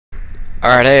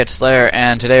Alright, hey, it's Slayer,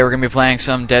 and today we're going to be playing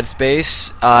some Dead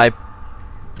Space. I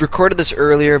recorded this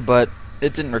earlier, but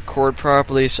it didn't record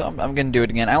properly, so I'm going to do it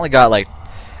again. I only got,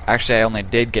 actually I only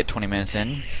did get 20 minutes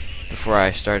in before I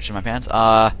started shitting my pants.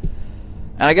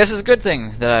 And I guess it's a good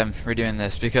thing that I'm redoing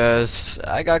this, because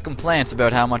I got complaints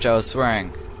about how much I was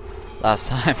swearing last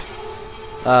time.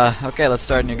 Okay, let's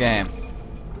start a new game.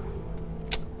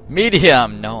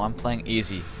 Medium! No, I'm playing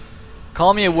easy.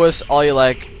 Call me a wuss all you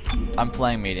like. I'm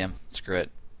playing medium. Screw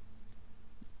it.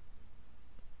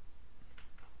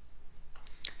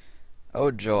 Oh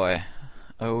joy.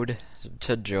 Ode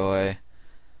to joy.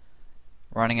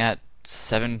 Running at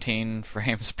 17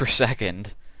 frames per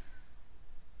second.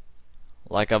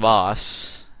 Like a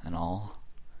boss and all.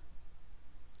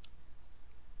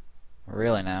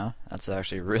 Really now? That's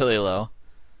actually really low.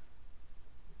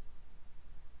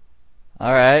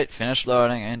 Alright, finished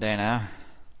loading. Any day now.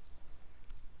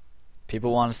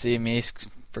 People want to see me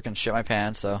freaking shit my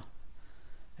pants, so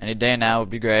any day now would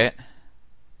be great.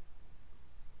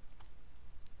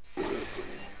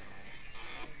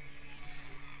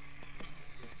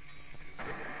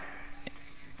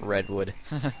 Redwood.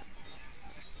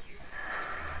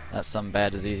 That's some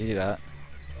bad disease you got.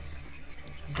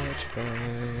 Dutch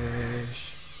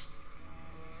Bush.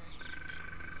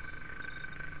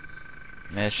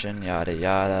 Mission, yada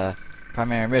yada.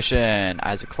 Primary mission,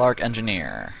 Isaac Clarke,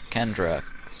 engineer. Kendra,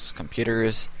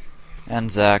 computers.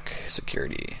 And Zach,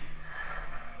 security.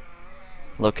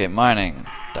 Locate mining.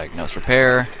 Diagnose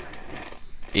repair.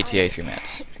 ETA 3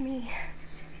 minutes. It's me.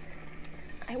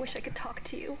 I wish I could talk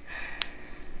to you.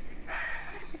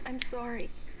 I'm sorry.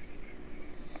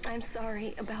 I'm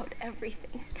sorry about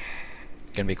everything.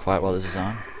 Gonna be quiet while this is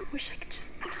on. I wish I could just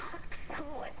talk to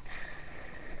someone.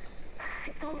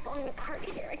 It's all falling apart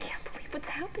here. I can't believe what's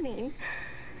happening.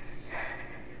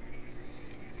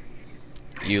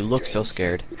 You look so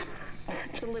scared.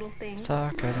 Such a little thing.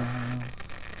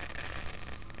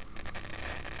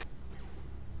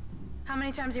 How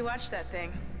many times you watched that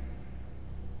thing?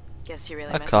 Guess you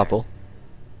really A miss couple. her.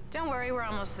 Don't worry, we're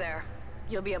almost there.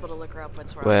 You'll be able to look her up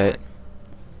once we're Wait.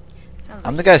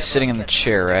 I'm the guy sitting in the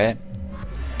chair, right?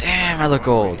 Damn, I look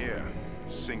old.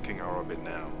 Sinking our orbit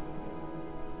now.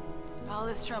 All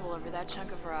this trouble over that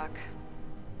chunk of rock.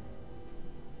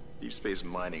 Deep space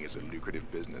mining is a lucrative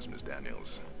business, Ms.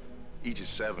 Daniels. Aegis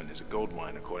 7 is a gold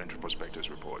mine according to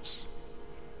prospectors' reports.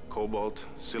 Cobalt,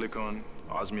 silicon,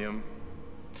 osmium.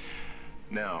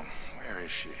 Now, where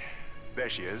is she? There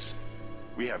she is.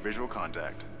 We have visual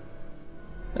contact.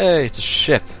 Hey, it's a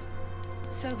ship.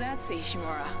 So that's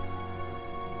Ishimura.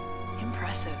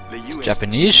 Impressive. The It's a US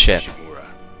Japanese ship. Ishimura,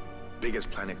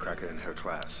 biggest planet cracker in her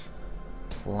class.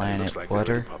 Planet Looks like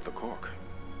water. they popped the cork.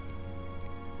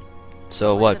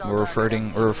 So what? We're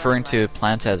referring to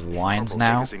plants as wines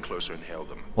now. Take us in closer and hail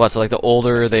them. What? So like the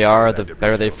older they are, the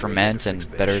better they ferment and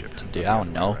better to do. I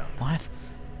don't know. What?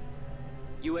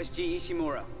 USG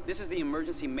Ishimura, this is the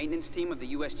emergency maintenance team of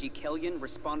the USG Kellyan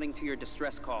responding to your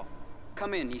distress call.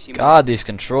 Come in, Ishimura. God, these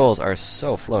controls are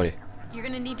so floaty. You're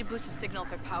gonna need to boost the signal if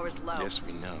their power's low. Yes,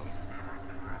 we know.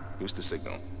 Boost the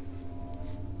signal.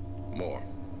 More.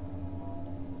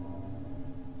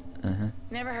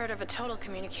 Never heard of a total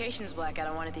communications blackout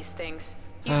on one of these things.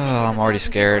 Oh, I'm already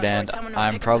scared, and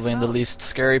I'm probably in the least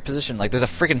scary position. Like, there's a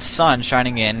freaking sun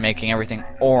shining in, making everything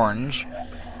orange.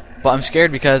 But I'm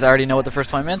scared because I already know what the first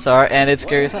 20 minutes are, and it's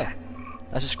scary as hell.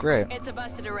 That's just great. It's a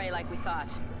busted array like we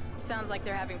thought. Sounds like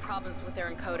they're having problems with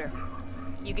their encoder.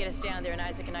 You get us down there and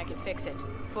Isaac and I can fix it.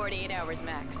 48 hours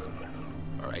max.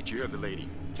 Alright, you heard the lady.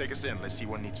 Take us in. Let's see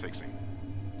what needs fixing.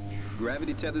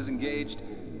 Gravity tethers engaged.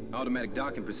 Automatic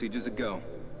docking procedures a go.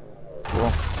 Cool.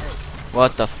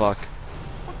 What the fuck?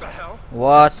 What the hell?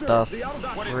 What the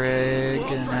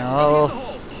friggin'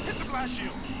 hell?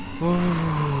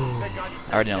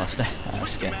 I already know this. I'm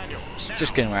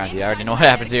just kidding around here. I already know what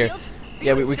happens here.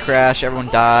 Yeah, we crash, everyone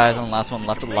dies, and the last one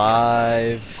left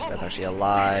alive. That's actually a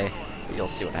lie, but you'll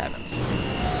see what happens.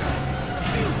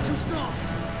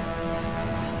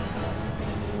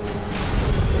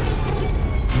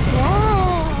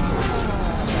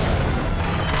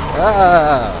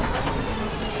 Ah!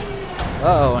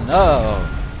 Oh no!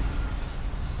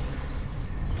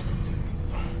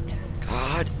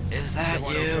 God, is that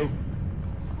you?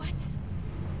 What?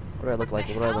 What do I look like?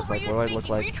 What do I look like? What do I look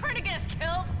Were you like? trying to get us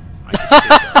killed?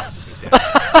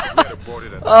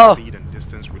 Oh. Okay,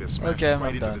 Okay, I'm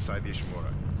right done. into the side of the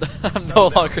Ishimura. I'm no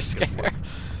longer scared.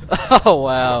 Oh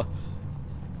wow.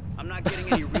 I'm not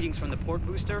getting any readings from the port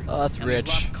booster. Oh, that's and we've rich.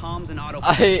 lost comms and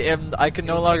autopilot. I can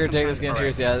no It'll longer take some take time this to game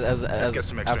correct. seriously as Let's get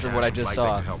some extra after hash what I from just Black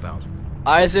saw. Deck to help out.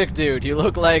 Isaac, dude, you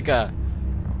look like a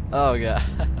Oh yeah,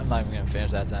 I'm not even gonna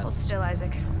finish that Hold sentence. still,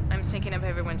 Isaac. I'm syncing up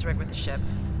everyone's rig with the ship.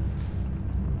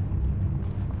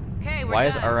 Okay, we're Why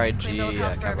is done. RIG Clean bill of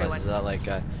health for capitalized? everyone. Is that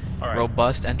like All right.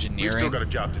 robust We've engineering? still got a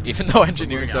job to do. Even though We're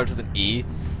engineering moving starts on. with an E,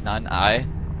 not an I.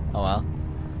 Oh well.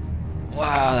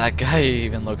 Wow, that guy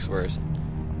even looks worse.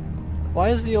 Why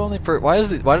is the only why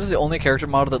does the only character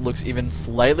model that looks even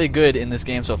slightly good in this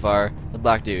game so far the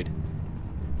black dude?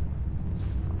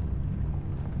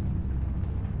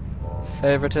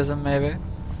 Favoritism, maybe?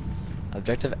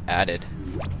 Objective added.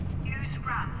 Use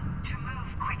run to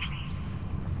move quickly.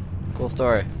 Cool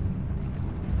story.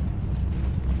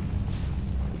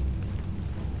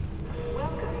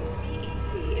 Welcome,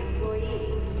 CEC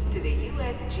employee, to the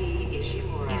USG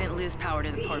Ishimura. You didn't lose power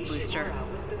to the port booster.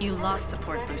 You lost the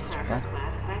port booster. What?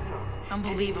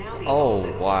 Unbelievable.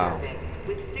 Oh, wow.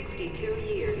 With 62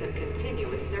 years of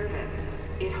continuous service,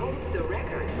 it holds the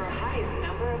record for highest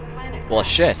number of planet Well,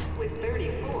 shit. with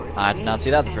 34. I did not see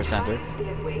that the first time through. Highest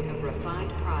dead weight of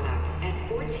refined product at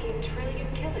 14 trillion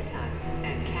kilotons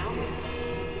and counting.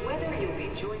 Whether you'll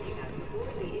be joining us aboard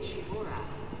the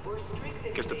Ishimura or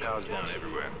strengthening Guess the power's down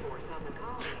everywhere. force on the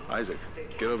colony, Isaac,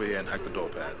 get over here and hack the door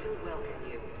pad. we welcome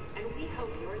you, and we hope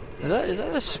your Is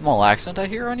that a small accent I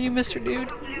hear on you, Mr.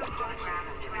 Dude?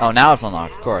 Oh, now it's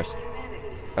unlocked, of course.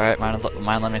 Alright, mind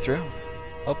letting me through?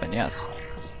 Open, yes.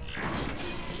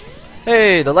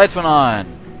 Hey, the lights went on!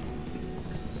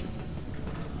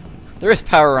 There is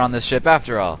power on this ship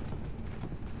after all.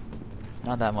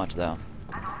 Not that much, though.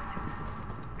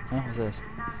 Huh, what's this?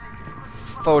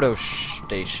 Photo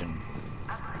station.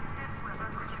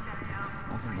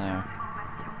 Nothing there.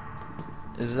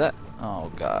 Is that...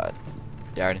 Oh, God.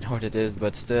 Yeah, I already know what it is,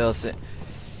 but still...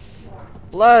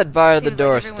 Blood by the Seems like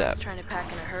doorstep. everyone's trying to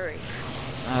pack in a hurry.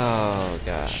 Oh,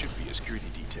 God. Should be a security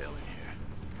detail in here.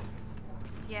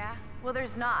 Yeah? Well,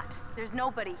 there's not. There's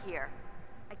nobody here.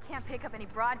 I can't pick up any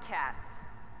broadcasts.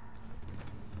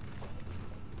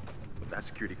 But that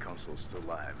security console's still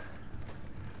live.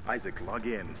 Isaac, log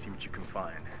in and see what you can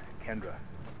find. Kendra,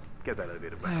 get that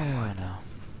elevator back. Oh, no.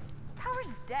 Power's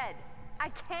dead. I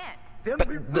can't. Then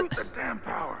reboot the damn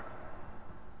power.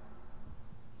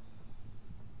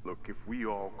 Look, if we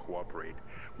all cooperate,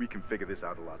 we can figure this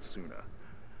out a lot sooner.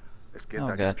 Let's get Oh,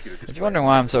 that God. computer If displayed. you're wondering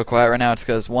why I'm so quiet right now, it's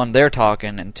because, one, they're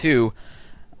talking, and two,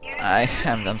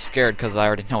 I'm scared because I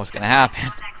already know what's going to happen.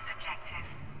 next objective.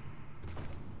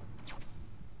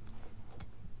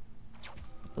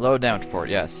 Low damage report,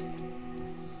 yes.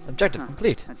 Objective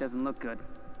complete. That doesn't look good.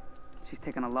 She's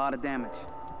taken a lot of damage.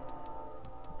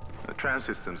 The tram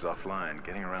system's offline.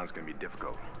 Getting around's gonna be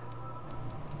difficult.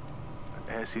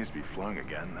 The air seems to be flowing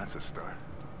again. That's a start.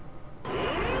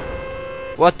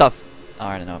 What the I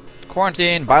already know.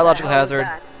 Quarantine, biological hazard.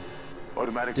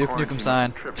 Automatic Duke quarantine Nukem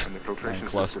sign. trip and the filtration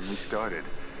Close. system restarted.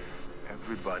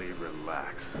 Everybody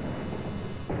relax.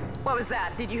 What was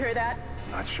that? Did you hear that?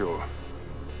 Not sure.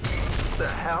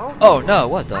 Oh, no,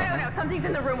 what the I don't hell? know. Something's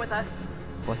in the room with us.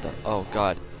 What the? Oh,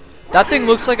 God. That thing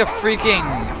looks like a freaking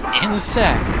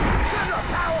insect.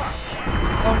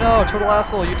 Oh, no, total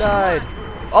asshole, you died.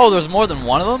 Oh, there's more than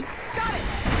one of them? Got it.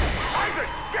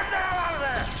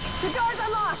 The doors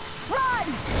are locked. Run!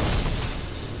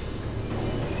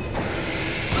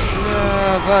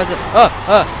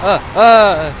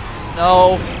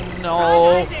 No, no.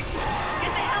 Isaac, get the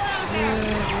hell out of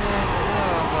there.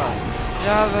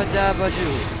 Yabba dabba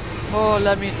doo. Oh,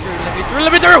 let me through, let me through,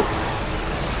 let me through!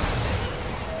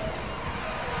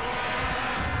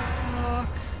 Fuck.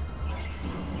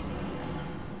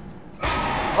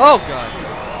 Oh, God.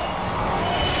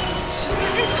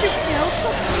 Everything else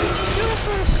I'm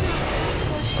beautiful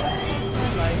shit in my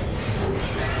life.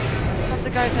 That's a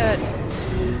guy's head.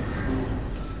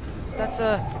 That's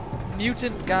a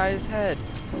mutant guy's head.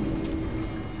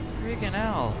 Friggin'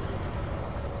 hell.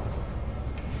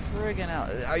 Friggin' hell.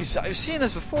 I've seen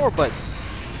this before, but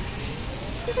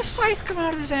there's a scythe coming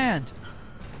out of his hand.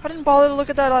 I didn't bother to look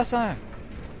at that last time.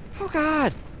 Oh,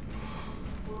 God.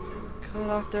 Cut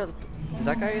off there. Is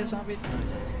that guy a zombie?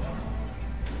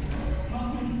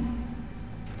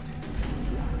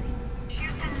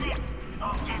 Shoot the lips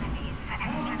of enemies for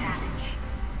extra damage.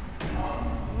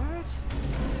 What?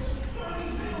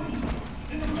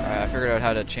 Alright, I figured out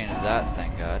how to change that,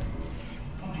 thank God.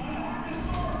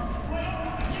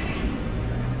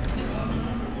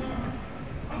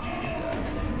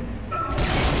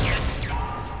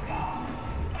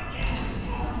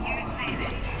 Use melee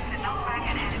to knock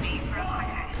back an enemy for a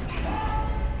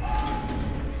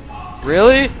quicker.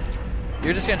 Really?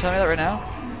 You're just gonna tell me that right now?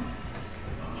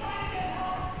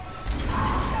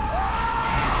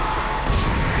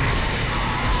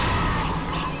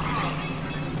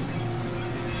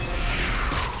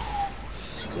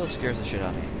 still scares the shit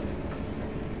out of me.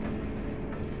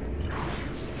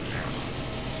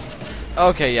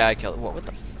 Okay, yeah, I killed it. What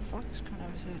the fuck is coming out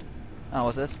of his head? Oh,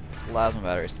 what's this? Plasma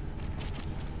batteries.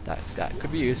 That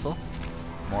could be useful.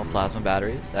 More plasma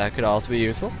batteries. That could also be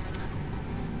useful.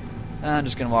 I'm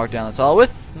just gonna walk down this hall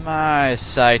with my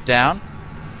sight down.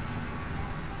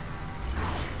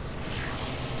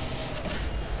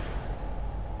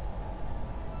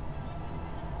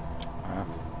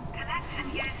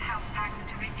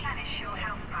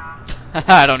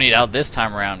 I don't need help this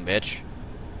time around, bitch.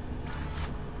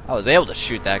 I was able to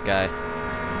shoot that guy.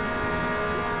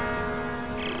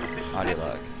 Audio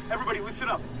log. Everybody listen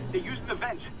up. They're using the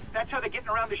vents. That's how they're getting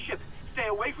around the ship. Stay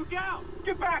away from down.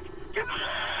 Get back. Get back.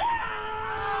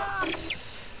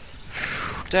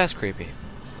 That's creepy.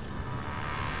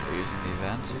 They're using the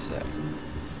vents, you say?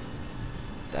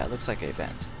 That looks like a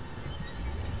vent.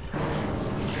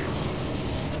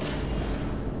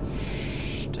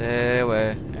 Stay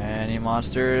away. Any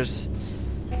monsters?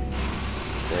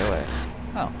 Stay away.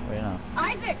 Oh, what do you know?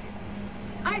 Isaac!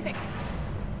 Isaac!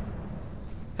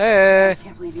 Hey! I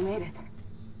can't believe you made it.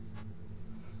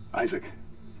 Isaac,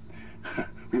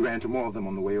 we ran into more of them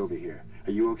on the way over here.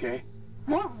 Are you okay?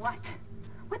 More what?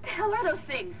 What the hell are those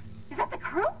things? Is that the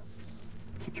crew?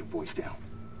 Keep your voice down.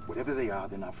 Whatever they are,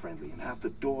 they're not friendly, and half the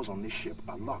doors on this ship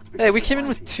are locked. Hey, we came in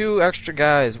with 2 extra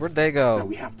guys. Where'd they go? Now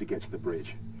we have to get to the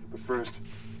bridge. But first...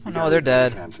 Oh no, they're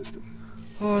dead.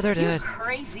 Oh, they're You're dead.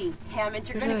 crazy, Hammond.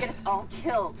 You're They're gonna dead. get us all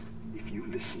killed. If you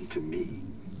listen to me,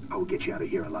 I will get you out of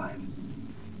here alive.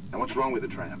 Now what's wrong with the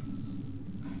tram?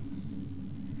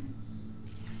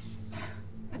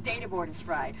 The data board is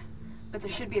fried, but there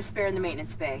should be a spare in the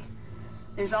maintenance bay.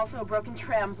 There's also a broken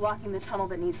tram blocking the tunnel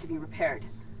that needs to be repaired.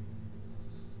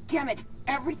 Damn it!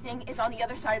 Everything is on the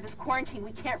other side of this quarantine.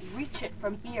 We can't reach it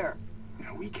from here.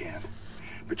 No, we can't.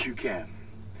 But you can.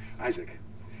 Isaac,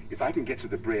 if I can get to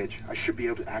the bridge, I should be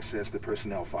able to access the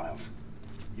personnel files.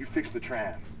 You fix the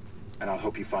tram, and I'll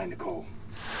help you find Nicole.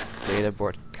 Data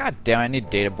board. God damn, I need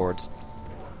data boards.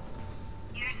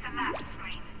 Use the map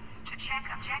screen to check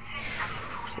objectives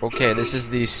and important. Okay, this is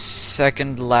the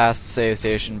second last save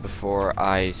station before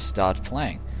I stopped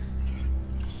playing.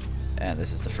 And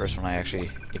this is the first one I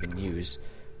actually even use.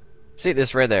 See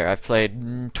this right there. I've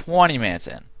played 20 minutes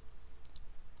in.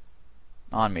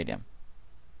 On medium.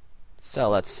 So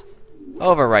let's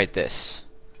overwrite this.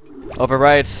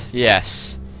 Overwrite?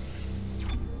 Yes.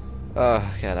 Oh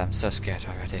god, I'm so scared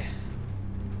already.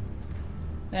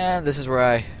 And this is where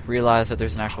I realize that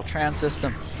there's an actual tram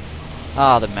system.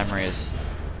 Ah, the memories.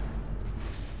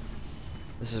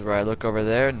 This is where I look over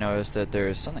there, notice that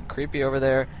there's something creepy over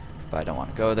there, but I don't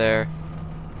want to go there.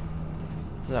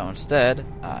 So instead,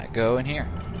 I go in here.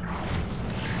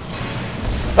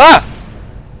 Ah!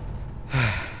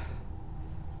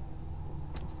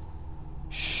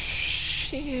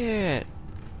 Shit.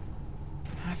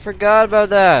 I forgot about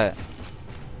that.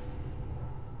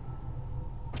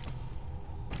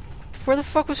 Where the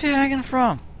fuck was he hanging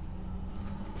from?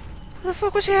 Where the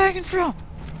fuck was he hanging from?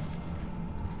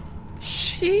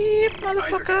 Shit,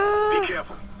 motherfucker! Isaac, be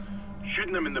careful.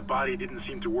 Shooting them in the body didn't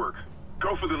seem to work.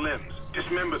 Go for the limbs.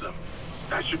 Dismember them.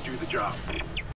 That should do the job.